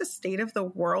just like the state of the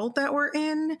world that we're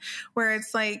in, where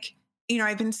it's like, you know,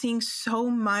 I've been seeing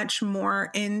so much more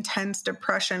intense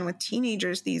depression with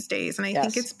teenagers these days. And I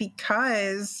think it's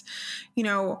because, you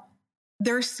know,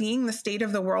 they're seeing the state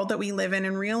of the world that we live in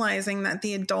and realizing that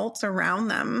the adults around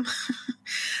them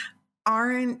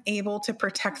aren't able to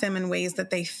protect them in ways that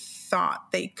they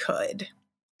thought they could.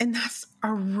 And that's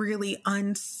a really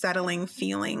unsettling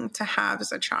feeling to have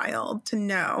as a child, to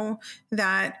know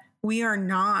that we are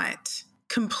not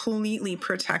completely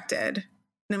protected,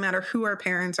 no matter who our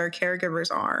parents or caregivers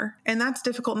are. And that's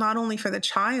difficult not only for the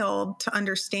child to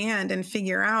understand and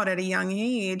figure out at a young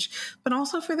age, but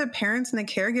also for the parents and the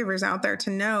caregivers out there to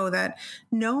know that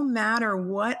no matter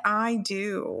what I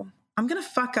do, I'm going to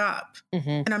fuck up.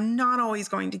 And I'm not always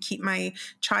going to keep my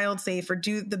child safe or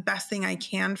do the best thing I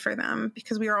can for them,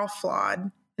 because we are all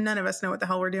flawed. None of us know what the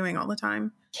hell we're doing all the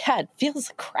time. Yeah, it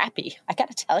feels crappy, I got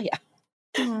to tell you.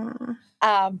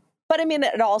 But I mean,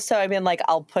 it also, I mean, like,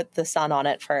 I'll put the sun on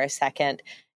it for a second.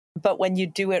 But when you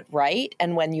do it right,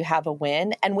 and when you have a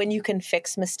win, and when you can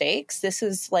fix mistakes, this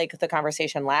is like the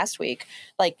conversation last week.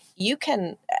 Like, you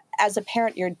can, as a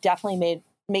parent, you're definitely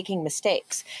making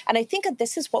mistakes. And I think that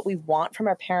this is what we want from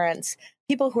our parents.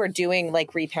 People who are doing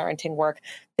like reparenting work,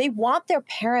 they want their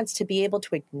parents to be able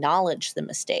to acknowledge the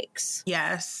mistakes.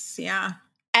 Yes. Yeah.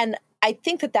 And I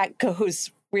think that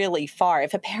goes really far.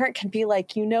 If a parent can be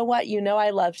like, you know what, I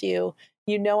loved you.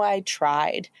 I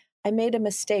tried. I made a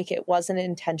mistake. It wasn't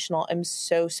intentional. I'm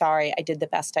so sorry. I did the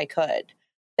best I could.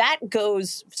 That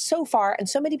goes so far. And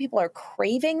so many people are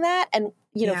craving that. And,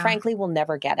 you know, frankly, will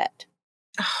never get it.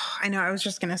 Oh, I know. I was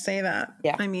just going to say that.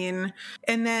 Yeah. I mean,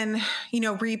 and then, you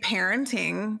know,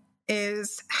 reparenting,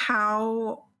 is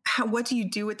what do you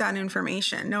do with that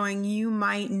information, knowing you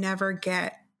might never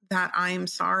get that I'm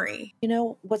sorry? You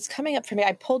know, what's coming up for me,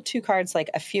 I pulled 2 cards like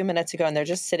a few minutes ago, and they're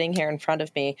just sitting here in front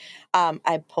of me.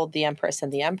 I pulled the Empress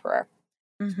and the Emperor.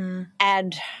 Mm-hmm.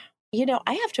 And, you know,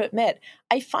 I have to admit,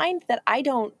 I find that I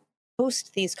don't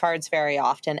post these cards very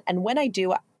often. And when I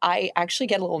do, I actually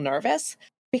get a little nervous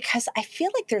because I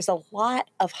feel like there's a lot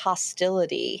of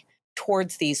hostility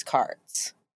towards these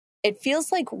cards. It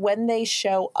feels like when they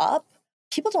show up,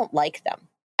 people don't like them.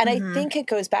 And I think it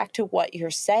goes back to what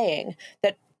you're saying,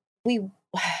 that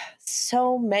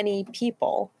so many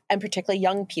people, and particularly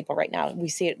young people right now, we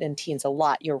see it in teens a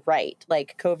lot. You're right.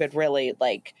 Like COVID really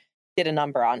did a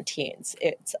number on teens.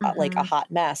 It's like a hot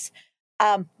mess.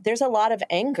 There's a lot of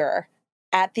anger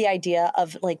at the idea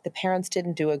of like the parents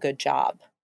didn't do a good job.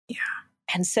 Yeah.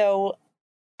 And so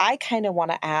I kind of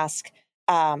want to ask,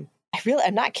 I'm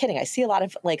not kidding. I see a lot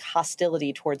of like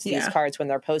hostility towards these cards when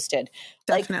they're posted.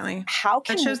 Definitely. Like, how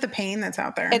can it shows the pain that's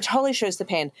out there? It totally shows the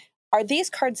pain. Are these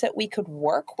cards that we could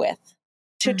work with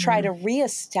to try to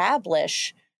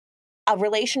reestablish a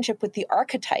relationship with the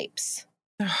archetypes?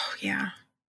 Oh, yeah.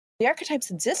 The archetypes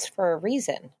exist for a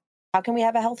reason. How can we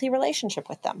have a healthy relationship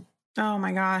with them? Oh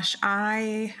my gosh.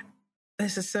 I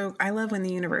love when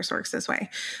the universe works this way.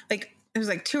 Like, it was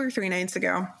like 2 or 3 nights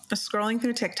ago, I was scrolling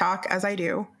through TikTok, as I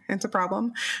do. It's a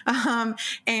problem.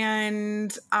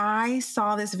 And I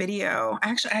saw this video.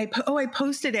 Actually, I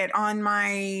posted it on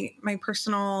my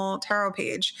personal tarot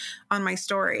page on my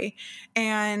story.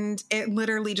 And it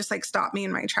literally just like stopped me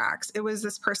in my tracks. It was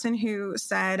this person who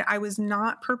said, I was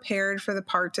not prepared for the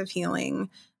part of healing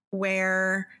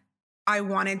where I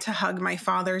wanted to hug my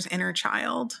father's inner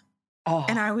child. Oh.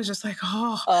 And I was just like,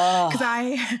 because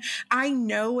I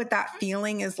know what that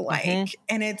feeling is like.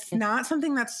 And it's not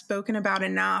something that's spoken about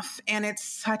enough. And it's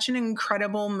such an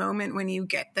incredible moment when you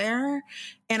get there.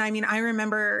 And I mean, I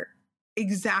remember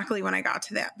exactly when I got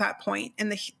to that point,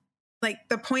 and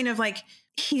the point of like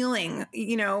healing,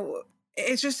 you know,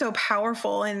 it's just so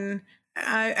powerful. And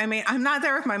I mean, I'm not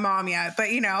there with my mom yet,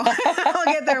 but you know, I'll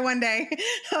get there one day.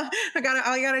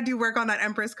 I gotta do work on that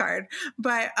Empress card.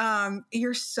 But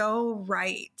you're so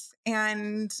right.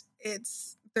 And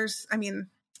this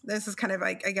is kind of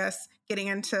like, I guess, getting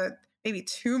into maybe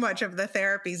too much of the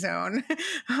therapy zone.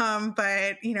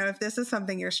 But you know, if this is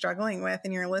something you're struggling with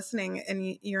and you're listening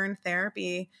and you're in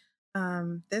therapy,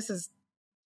 this is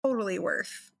totally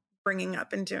worth bringing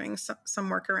up and doing some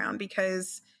work around,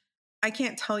 because I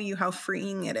can't tell you how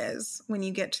freeing it is when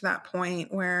you get to that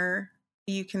point where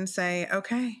you can say,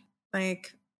 okay,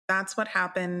 like that's what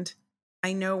happened.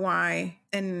 I know why,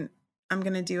 and I'm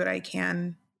going to do what I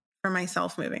can for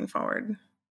myself moving forward.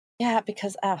 Yeah,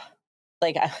 because I'm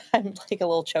like a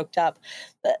little choked up.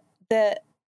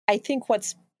 I think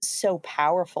what's so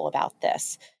powerful about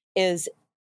this is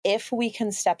if we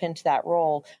can step into that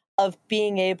role of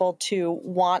being able to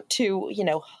want to, you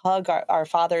know, hug our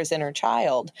father's inner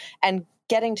child and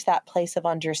getting to that place of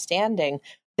understanding,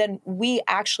 then we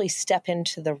actually step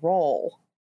into the role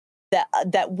that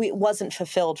wasn't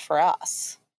fulfilled for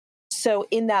us. So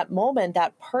in that moment,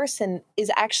 that person is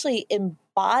actually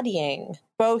embodying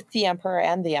both the Emperor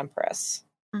and the Empress,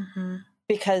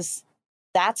 because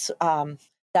that's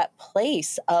that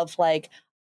place of like,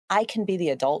 I can be the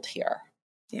adult here.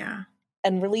 Yeah.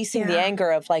 And releasing the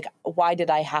anger of like, why did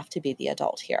I have to be the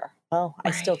adult here? Well, I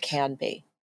still can be.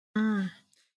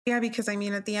 Yeah, because I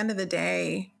mean, at the end of the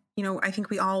day, you know, I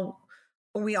think we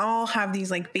all have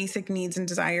these like basic needs and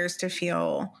desires to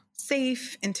feel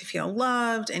safe and to feel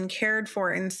loved and cared for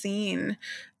and seen.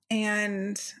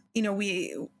 And, you know,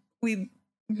 we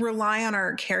rely on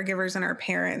our caregivers and our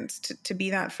parents to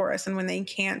be that for us. And when they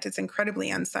can't, it's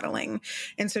incredibly unsettling.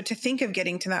 And so to think of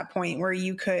getting to that point where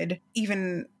you could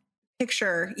even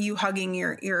picture you hugging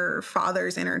your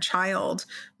father's inner child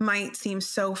might seem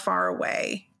so far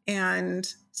away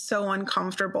and so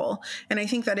uncomfortable. And I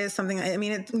think that is something, I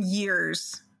mean, it's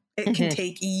years. It can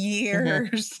take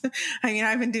years. I mean,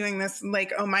 I've been doing this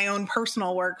like my own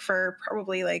personal work for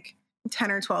probably like 10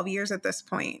 or 12 years at this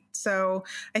point. So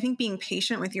I think being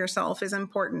patient with yourself is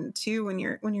important too when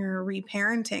you're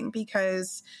reparenting,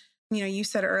 because you know, you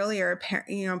said earlier,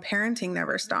 parenting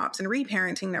never stops and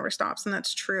reparenting never stops. And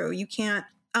that's true. You can't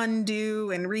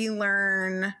undo and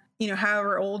relearn, you know,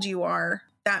 however old you are,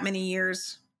 that many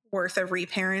years worth of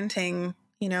reparenting,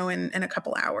 you know, in a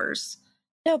couple hours.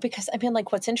 No, because I mean,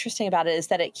 like, what's interesting about it is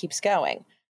that it keeps going.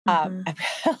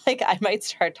 Like, I might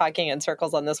start talking in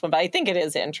circles on this one, but I think it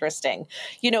is interesting.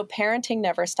 You know, parenting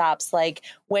never stops. Like,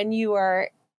 when you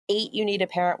are 8, you need a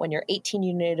parent. When you're 18,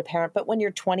 you need a parent. But when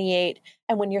you're 28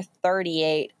 and when you're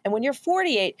 38 and when you're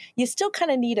 48, you still kind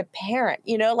of need a parent,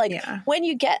 like when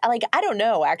you get, like, I don't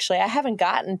know, actually, I haven't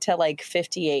gotten to like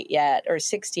 58 yet or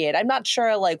 68. I'm not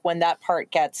sure like when that part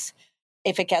gets,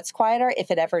 if it gets quieter,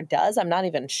 if it ever does, I'm not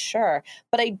even sure.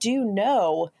 But I do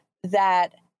know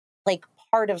that like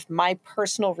part of my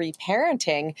personal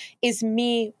reparenting is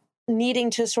me needing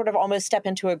to sort of almost step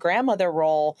into a grandmother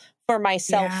role for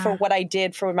myself for what I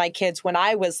did for my kids when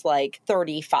I was like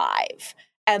 35.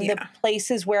 And the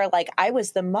places where like I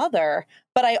was the mother,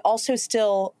 but I also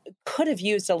still could have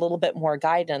used a little bit more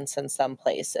guidance in some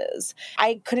places.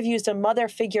 I could have used a mother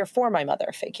figure for my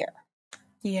mother figure.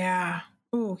 Yeah.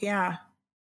 Ooh, yeah.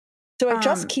 So it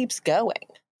just keeps going.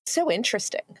 So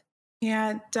interesting.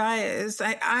 Yeah, it does.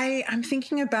 I'm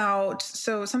thinking about,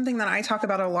 so something that I talk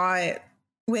about a lot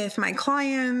with my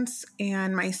clients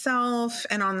and myself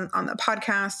and on the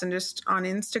podcast and just on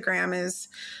Instagram is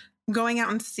going out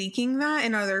and seeking that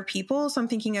in other people. So I'm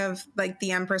thinking of like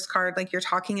the Empress card, like you're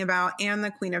talking about, and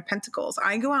the Queen of Pentacles.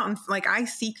 I go out and like, I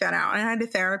seek that out. I had a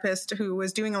therapist who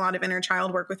was doing a lot of inner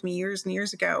child work with me years and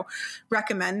years ago,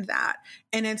 recommend that.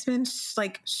 And it's been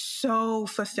like so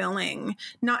fulfilling,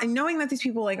 not knowing that these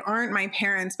people like aren't my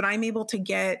parents, but I'm able to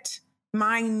get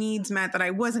my needs met that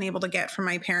I wasn't able to get from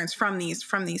my parents from these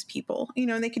people.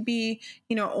 They could be,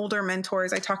 older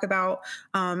mentors. I talk about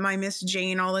my Miss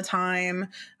Jane all the time.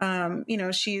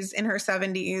 She's in her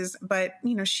 70s, but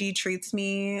she treats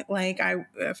me like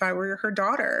if I were her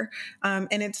daughter.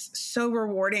 And it's so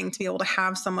rewarding to be able to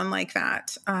have someone like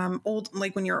that.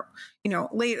 Like when you're,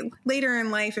 later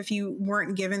in life, if you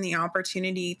weren't given the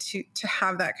opportunity to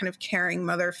have that kind of caring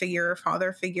mother figure or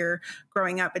father figure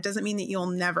growing up, it doesn't mean that you'll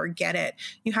never get it.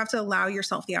 You have to allow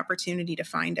yourself the opportunity to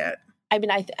find it. I mean,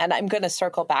 and I'm going to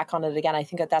circle back on it again. I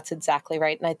think that that's exactly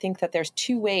right. And I think that there's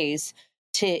 2 ways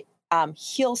to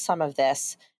heal some of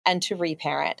this and to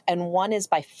reparent. And one is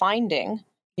by finding,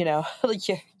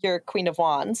 your Queen of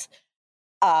Wands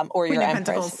or your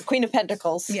Empress. Queen of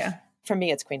Pentacles. Yeah. For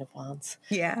me, it's Queen of Wands.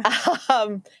 Yeah.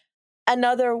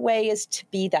 Another way is to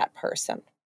be that person.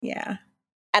 Yeah.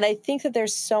 And I think that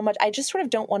there's so much, I just sort of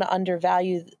don't want to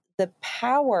undervalue the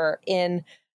power in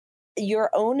your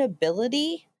own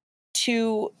ability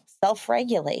to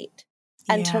self-regulate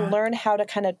and to learn how to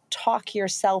kind of talk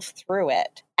yourself through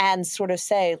it and sort of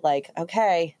say like,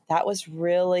 okay, that was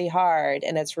really hard.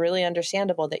 And it's really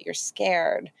understandable that you're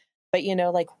scared, but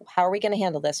like, how are we going to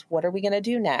handle this? What are we going to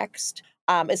do next?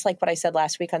 It's like what I said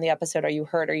last week on the episode, are you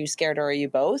hurt? Are you scared? Or are you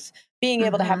both? Being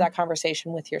able to have that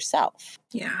conversation with yourself.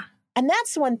 Yeah. And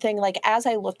that's one thing, like, as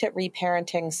I looked at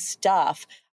reparenting stuff,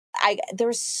 there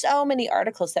were so many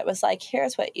articles that was like,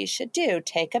 here's what you should do.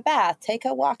 Take a bath, take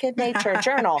a walk in nature,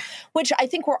 journal, which I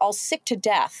think we're all sick to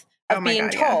death of being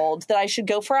told that I should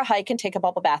go for a hike and take a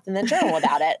bubble bath and then journal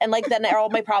about it. And like, then all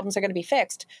my problems are going to be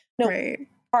fixed. No,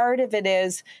 part of it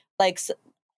is like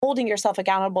holding yourself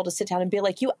accountable to sit down and be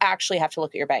like, you actually have to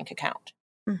look at your bank account.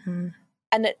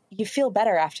 And you feel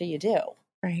better after you do.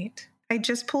 Right. I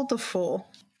just pulled the Fool.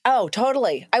 Oh,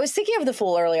 totally. I was thinking of the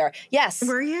Fool earlier. Yes.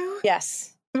 Were you?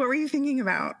 Yes. What were you thinking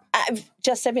about?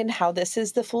 How this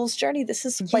is the Fool's journey. This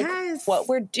is like what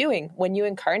we're doing when you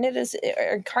incarnate as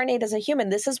a human.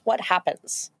 This is what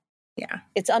happens. Yeah.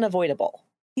 It's unavoidable.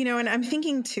 And I'm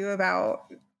thinking too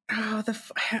about,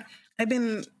 I've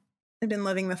been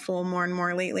loving the Fool more and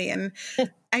more lately. And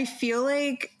I feel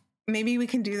like maybe we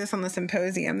can do this on the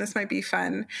symposium. This might be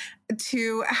fun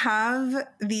to have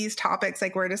these topics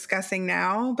like we're discussing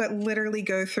now, but literally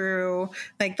go through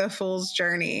like the Fool's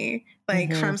journey,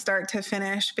 like from start to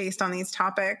finish based on these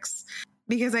topics.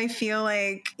 Because I feel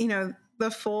like, the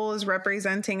Fool is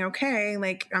representing, okay,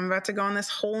 like I'm about to go on this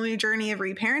whole new journey of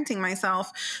reparenting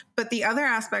myself. But the other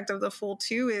aspect of the Fool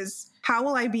too is, how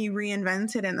will I be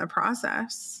reinvented in the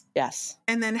process? Yes.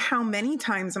 And then how many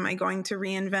times am I going to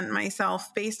reinvent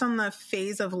myself based on the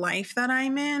phase of life that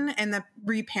I'm in and the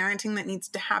reparenting that needs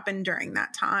to happen during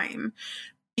that time?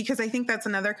 Because I think that's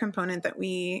another component that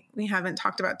we haven't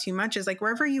talked about too much is like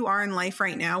wherever you are in life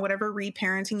right now, whatever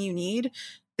reparenting you need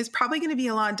is probably going to be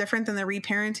a lot different than the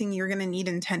reparenting you're going to need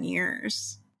in 10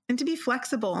 years. And to be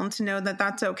flexible and to know that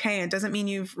that's okay. It doesn't mean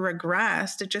you've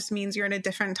regressed. It just means you're at a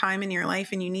different time in your life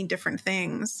and you need different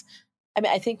things. I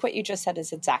mean, I think what you just said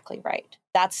is exactly right.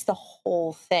 That's the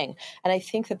whole thing. And I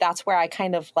think that that's where I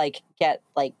kind of like get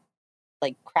like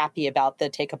crappy about the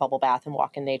take a bubble bath and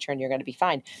walk in nature and you're going to be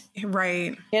fine.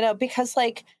 Right. Because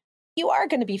like you are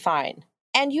going to be fine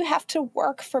and you have to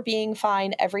work for being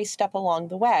fine every step along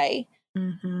the way.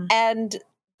 And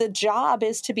the job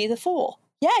is to be the Fool.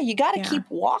 Yeah, you got to keep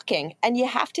walking, and you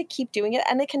have to keep doing it.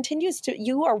 And it continues to,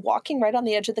 you are walking right on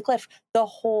the edge of the cliff the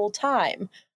whole time.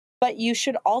 But you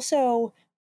should also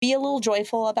be a little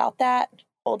joyful about that,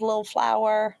 hold a little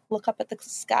flower, look up at the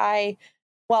sky,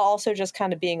 while also just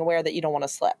kind of being aware that you don't want to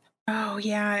slip. Oh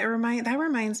yeah, that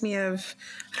reminds me of,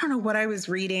 I don't know what I was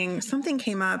reading. Something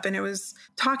came up and it was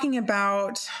talking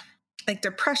about like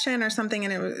depression or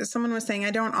something, and someone was saying,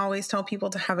 I don't always tell people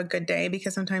to have a good day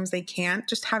because sometimes they can't.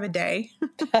 Just have a day.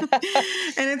 And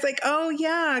it's like, oh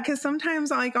yeah, because sometimes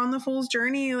like on the fool's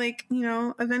journey, like, you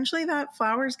know, eventually that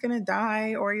flower's gonna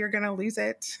die, or you're gonna lose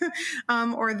it,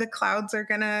 or the clouds are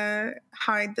gonna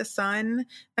hide the sun.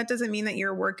 That doesn't mean that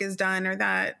your work is done, or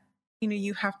that, you know,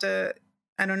 you have to,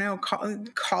 I don't know,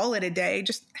 call it a day.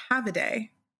 Just have a day.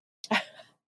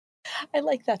 I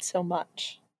like that so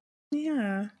much.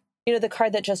 Yeah. You know, the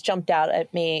card that just jumped out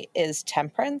at me is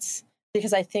Temperance,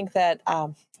 because I think that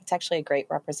it's actually a great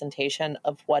representation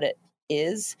of what it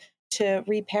is to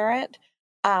reparent.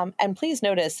 And please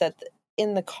notice that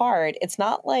in the card, it's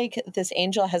not like this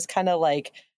angel has kind of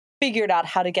like figured out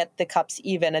how to get the cups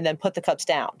even and then put the cups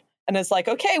down. And it's like,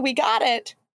 okay, we got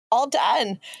it. All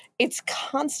done. It's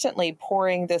constantly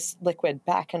pouring this liquid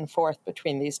back and forth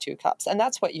between these two cups. And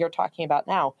that's what you're talking about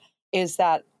now, is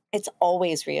that it's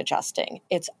always readjusting.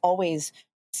 It's always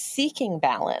seeking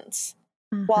balance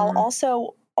while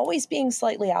also always being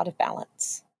slightly out of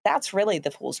balance. That's really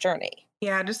the fool's journey.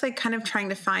 Yeah, just like kind of trying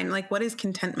to find like, what is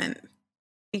contentment?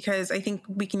 Because I think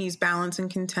we can use balance and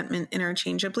contentment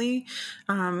interchangeably,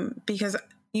 because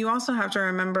you also have to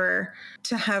remember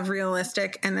to have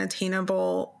realistic and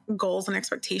attainable goals and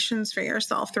expectations for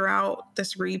yourself throughout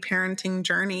this reparenting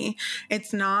journey.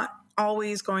 It's not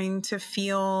always going to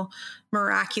feel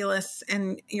miraculous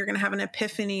and you're going to have an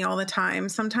epiphany all the time.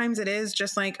 Sometimes it is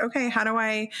just like, okay, how do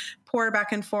I pour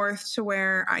back and forth to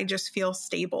where I just feel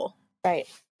stable? Right.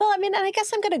 Well, I mean, and I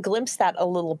guess I'm going to glimpse that a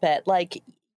little bit. Like,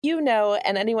 you know,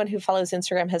 and anyone who follows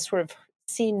Instagram has sort of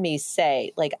seen me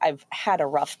say, like, I've had a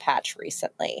rough patch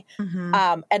recently.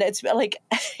 And it's like,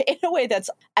 in a way that's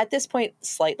at this point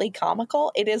slightly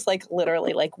comical. It is like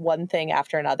literally like one thing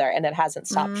after another, and it hasn't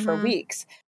stopped for weeks.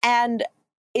 And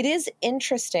it is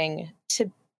interesting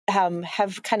to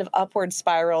have kind of upward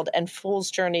spiraled and fool's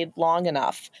journeyed long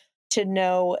enough to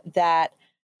know that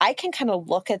I can kind of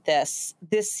look at this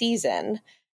season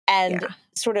and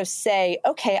sort of say,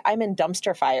 okay, I'm in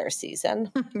dumpster fire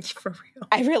season. For real.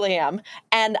 I really am.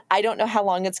 And I don't know how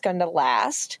long it's going to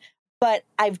last, but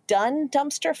I've done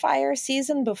dumpster fire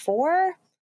season before.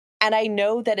 And I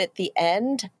know that at the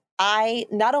end,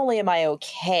 not only am I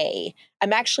okay,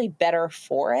 I'm actually better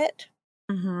for it.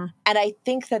 And I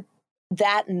think that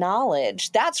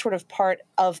knowledge, that's sort of part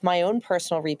of my own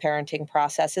personal reparenting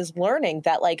process, is learning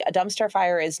that like a dumpster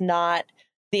fire is not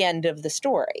the end of the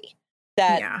story,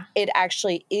 that it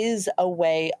actually is a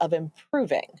way of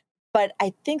improving. But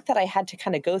I think that I had to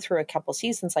kind of go through a couple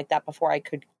seasons like that before I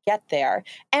could get there.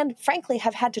 And frankly,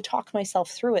 have had to talk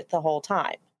myself through it the whole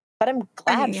time. But I'm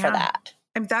glad for that.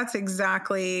 And that's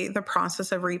exactly the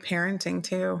process of reparenting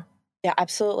too. Yeah,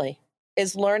 absolutely.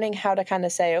 Is learning how to kind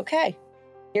of say, okay,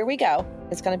 here we go.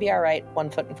 It's going to be all right. One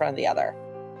foot in front of the other.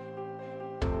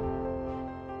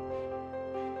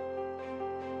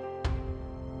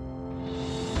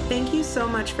 Thank you so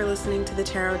much for listening to The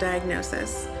Tarot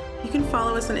Diagnosis. You can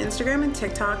follow us on Instagram and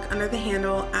TikTok under the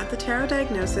handle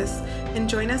 @TheTarotDiagnosis and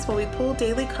join us while we pull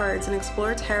daily cards and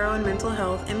explore tarot and mental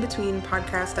health in between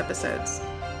podcast episodes.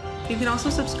 You can also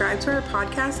subscribe to our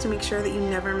podcast to make sure that you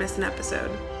never miss an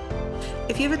episode.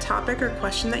 If you have a topic or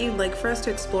question that you'd like for us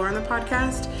to explore on the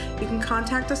podcast, you can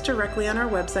contact us directly on our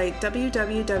website,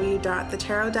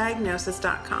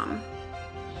 www.thetarotdiagnosis.com.